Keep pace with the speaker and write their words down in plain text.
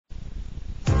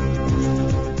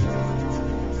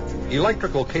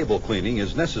Electrical cable cleaning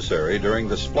is necessary during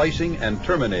the splicing and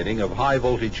terminating of high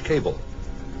voltage cable.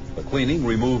 The cleaning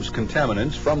removes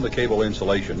contaminants from the cable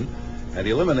insulation and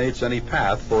eliminates any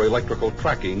path for electrical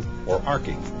tracking or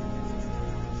arcing.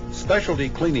 Specialty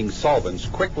cleaning solvents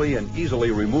quickly and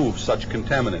easily remove such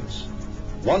contaminants.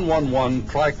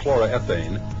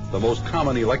 1,1-trichloroethane, the most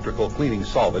common electrical cleaning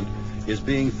solvent, is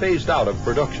being phased out of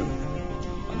production.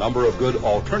 A number of good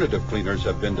alternative cleaners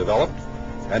have been developed,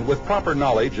 and with proper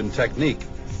knowledge and technique,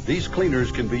 these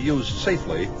cleaners can be used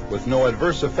safely with no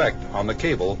adverse effect on the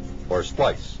cable or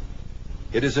splice.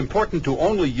 It is important to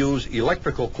only use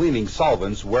electrical cleaning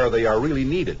solvents where they are really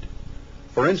needed.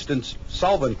 For instance,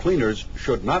 solvent cleaners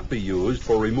should not be used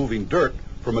for removing dirt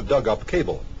from a dug-up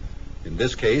cable. In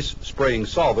this case, spraying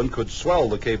solvent could swell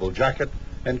the cable jacket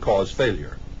and cause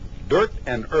failure. Dirt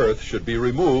and earth should be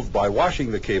removed by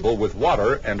washing the cable with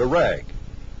water and a rag.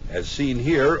 As seen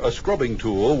here, a scrubbing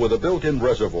tool with a built-in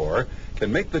reservoir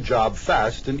can make the job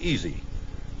fast and easy.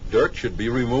 Dirt should be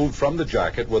removed from the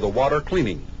jacket with a water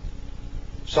cleaning.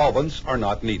 Solvents are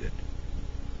not needed.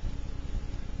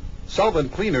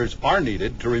 Solvent cleaners are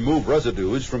needed to remove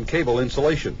residues from cable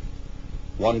insulation.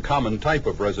 One common type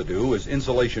of residue is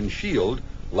insulation shield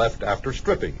left after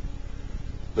stripping.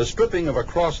 The stripping of a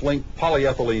cross-linked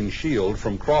polyethylene shield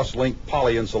from cross-linked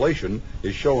poly insulation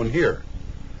is shown here.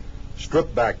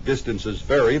 Strip back distances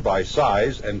vary by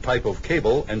size and type of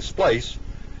cable and splice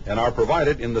and are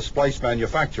provided in the splice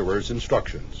manufacturer's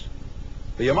instructions.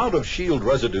 The amount of shield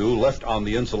residue left on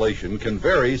the insulation can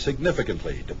vary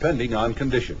significantly depending on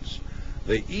conditions.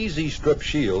 The easy strip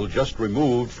shield just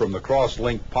removed from the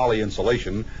cross-linked poly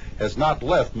insulation has not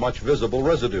left much visible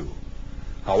residue.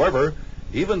 However,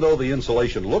 even though the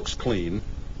insulation looks clean,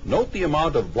 note the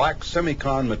amount of black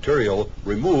semicon material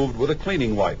removed with a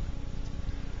cleaning wipe.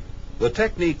 The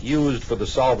technique used for the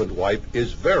solvent wipe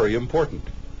is very important.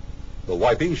 The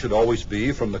wiping should always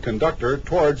be from the conductor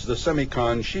towards the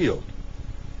semicon shield.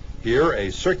 Here,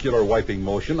 a circular wiping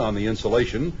motion on the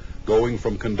insulation going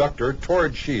from conductor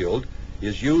toward shield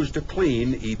is used to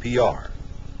clean EPR.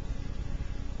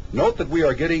 Note that we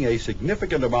are getting a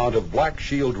significant amount of black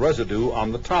shield residue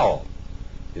on the towel.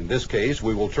 In this case,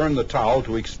 we will turn the towel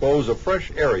to expose a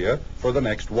fresh area for the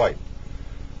next wipe.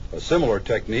 A similar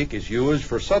technique is used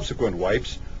for subsequent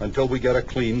wipes until we get a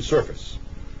clean surface.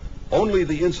 Only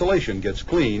the insulation gets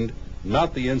cleaned,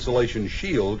 not the insulation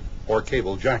shield or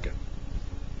cable jacket.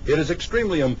 It is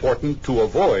extremely important to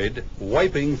avoid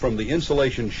wiping from the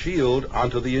insulation shield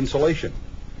onto the insulation.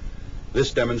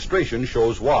 This demonstration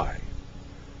shows why.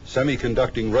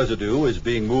 Semiconducting residue is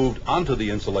being moved onto the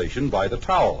insulation by the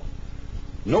towel.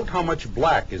 Note how much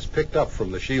black is picked up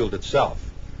from the shield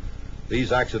itself.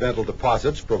 These accidental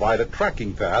deposits provide a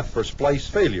tracking path for splice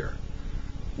failure.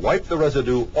 Wipe the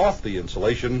residue off the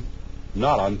insulation,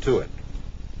 not onto it.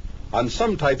 On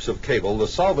some types of cable, the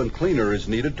solvent cleaner is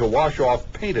needed to wash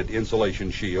off painted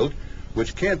insulation shield,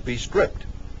 which can't be stripped.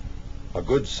 A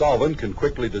good solvent can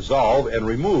quickly dissolve and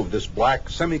remove this black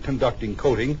semiconducting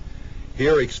coating,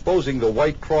 here exposing the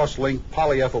white cross-linked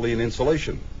polyethylene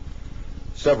insulation.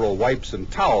 Several wipes and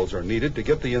towels are needed to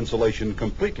get the insulation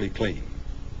completely clean.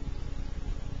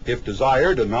 If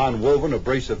desired, a non-woven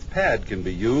abrasive pad can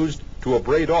be used to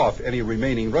abrade off any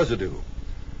remaining residue.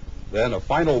 Then a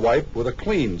final wipe with a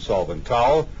clean solvent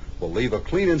towel will leave a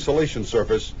clean insulation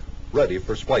surface ready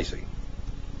for splicing.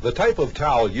 The type of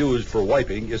towel used for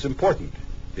wiping is important.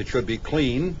 It should be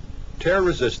clean,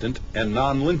 tear-resistant, and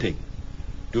non-linting.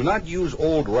 Do not use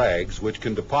old rags which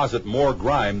can deposit more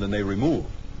grime than they remove.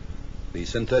 The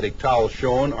synthetic towels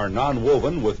shown are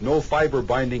non-woven with no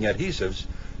fiber-binding adhesives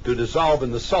to dissolve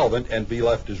in the solvent and be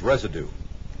left as residue.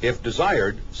 If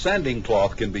desired, sanding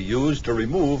cloth can be used to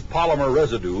remove polymer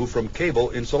residue from cable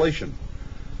insulation.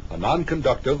 A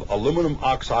non-conductive aluminum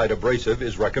oxide abrasive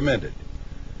is recommended.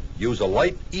 Use a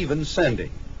light, even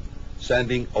sanding.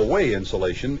 Sanding away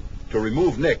insulation to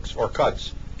remove nicks or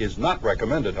cuts is not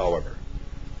recommended, however.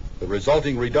 The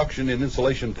resulting reduction in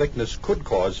insulation thickness could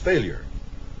cause failure.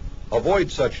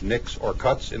 Avoid such nicks or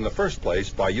cuts in the first place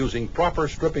by using proper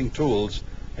stripping tools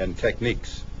and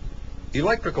techniques.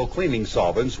 Electrical cleaning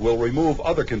solvents will remove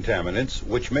other contaminants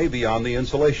which may be on the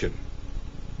insulation.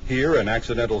 Here, an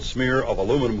accidental smear of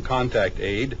aluminum contact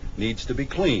aid needs to be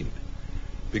cleaned.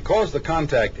 Because the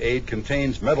contact aid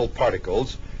contains metal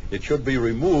particles, it should be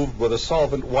removed with a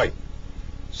solvent wipe.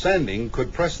 Sanding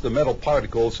could press the metal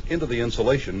particles into the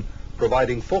insulation,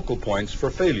 providing focal points for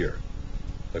failure.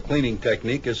 The cleaning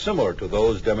technique is similar to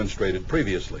those demonstrated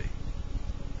previously.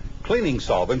 Cleaning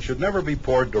solvent should never be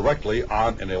poured directly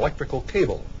on an electrical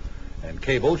cable, and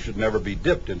cable should never be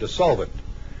dipped into solvent.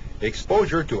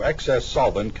 Exposure to excess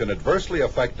solvent can adversely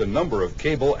affect a number of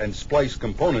cable and splice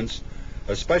components,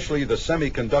 especially the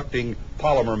semiconducting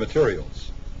polymer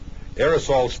materials.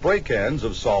 Aerosol spray cans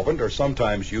of solvent are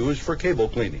sometimes used for cable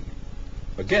cleaning.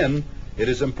 Again, it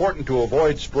is important to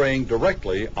avoid spraying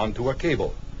directly onto a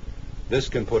cable. This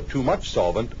can put too much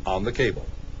solvent on the cable.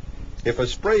 If a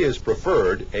spray is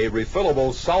preferred, a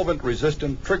refillable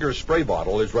solvent-resistant trigger spray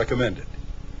bottle is recommended.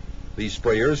 These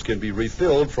sprayers can be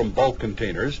refilled from bulk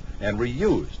containers and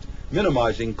reused,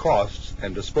 minimizing costs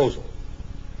and disposal.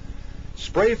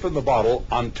 Spray from the bottle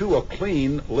onto a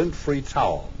clean, lint-free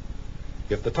towel.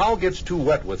 If the towel gets too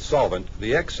wet with solvent,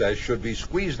 the excess should be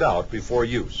squeezed out before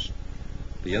use.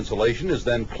 The insulation is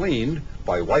then cleaned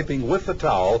by wiping with the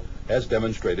towel, as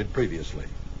demonstrated previously.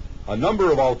 A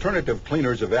number of alternative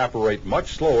cleaners evaporate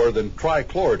much slower than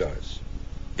trichlor does.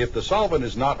 If the solvent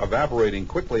is not evaporating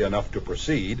quickly enough to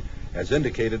proceed, as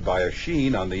indicated by a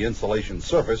sheen on the insulation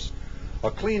surface,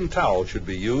 a clean towel should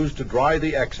be used to dry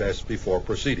the excess before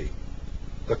proceeding.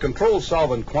 The controlled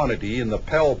solvent quantity in the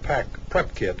Pel Pack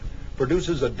Prep Kit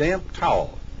produces a damp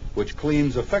towel, which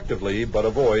cleans effectively but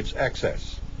avoids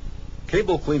excess.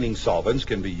 Cable cleaning solvents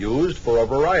can be used for a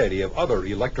variety of other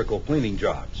electrical cleaning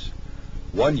jobs.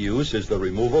 One use is the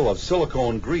removal of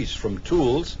silicone grease from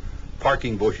tools,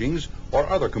 parking bushings, or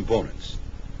other components.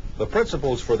 The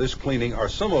principles for this cleaning are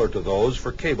similar to those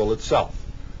for cable itself.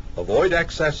 Avoid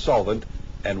excess solvent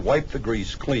and wipe the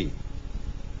grease clean.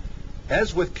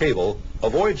 As with cable,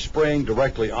 avoid spraying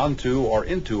directly onto or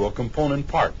into a component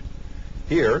part.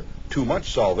 Here, too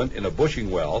much solvent in a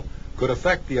bushing well could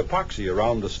affect the epoxy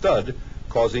around the stud,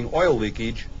 causing oil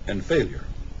leakage and failure.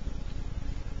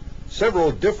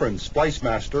 Several different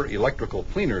SpliceMaster electrical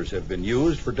cleaners have been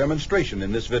used for demonstration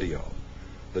in this video.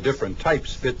 The different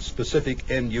types fit specific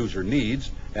end-user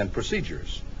needs and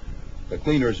procedures. The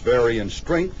cleaners vary in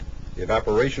strength,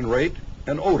 evaporation rate,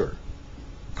 and odor.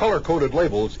 Color-coded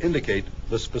labels indicate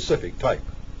the specific type.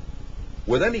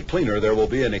 With any cleaner, there will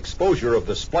be an exposure of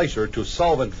the splicer to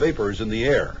solvent vapors in the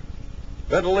air.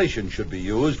 Ventilation should be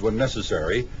used when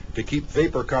necessary to keep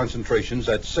vapor concentrations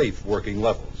at safe working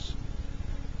levels.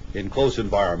 In close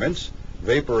environments,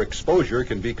 vapor exposure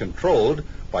can be controlled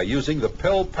by using the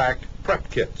Pel Pack Prep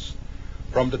Kits.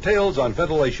 From details on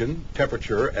ventilation,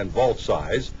 temperature, and vault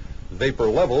size, vapor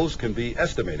levels can be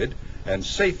estimated and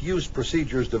safe use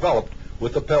procedures developed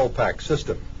with the Pel Pack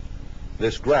system.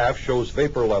 This graph shows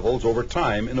vapor levels over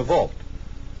time in a vault.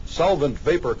 Solvent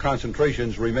vapor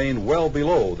concentrations remain well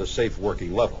below the safe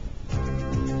working level.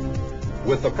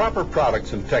 With the proper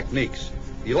products and techniques,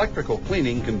 electrical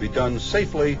cleaning can be done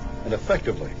safely and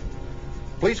effectively.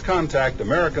 Please contact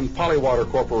American Polywater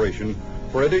Corporation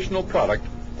for additional product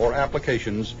or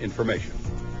applications information.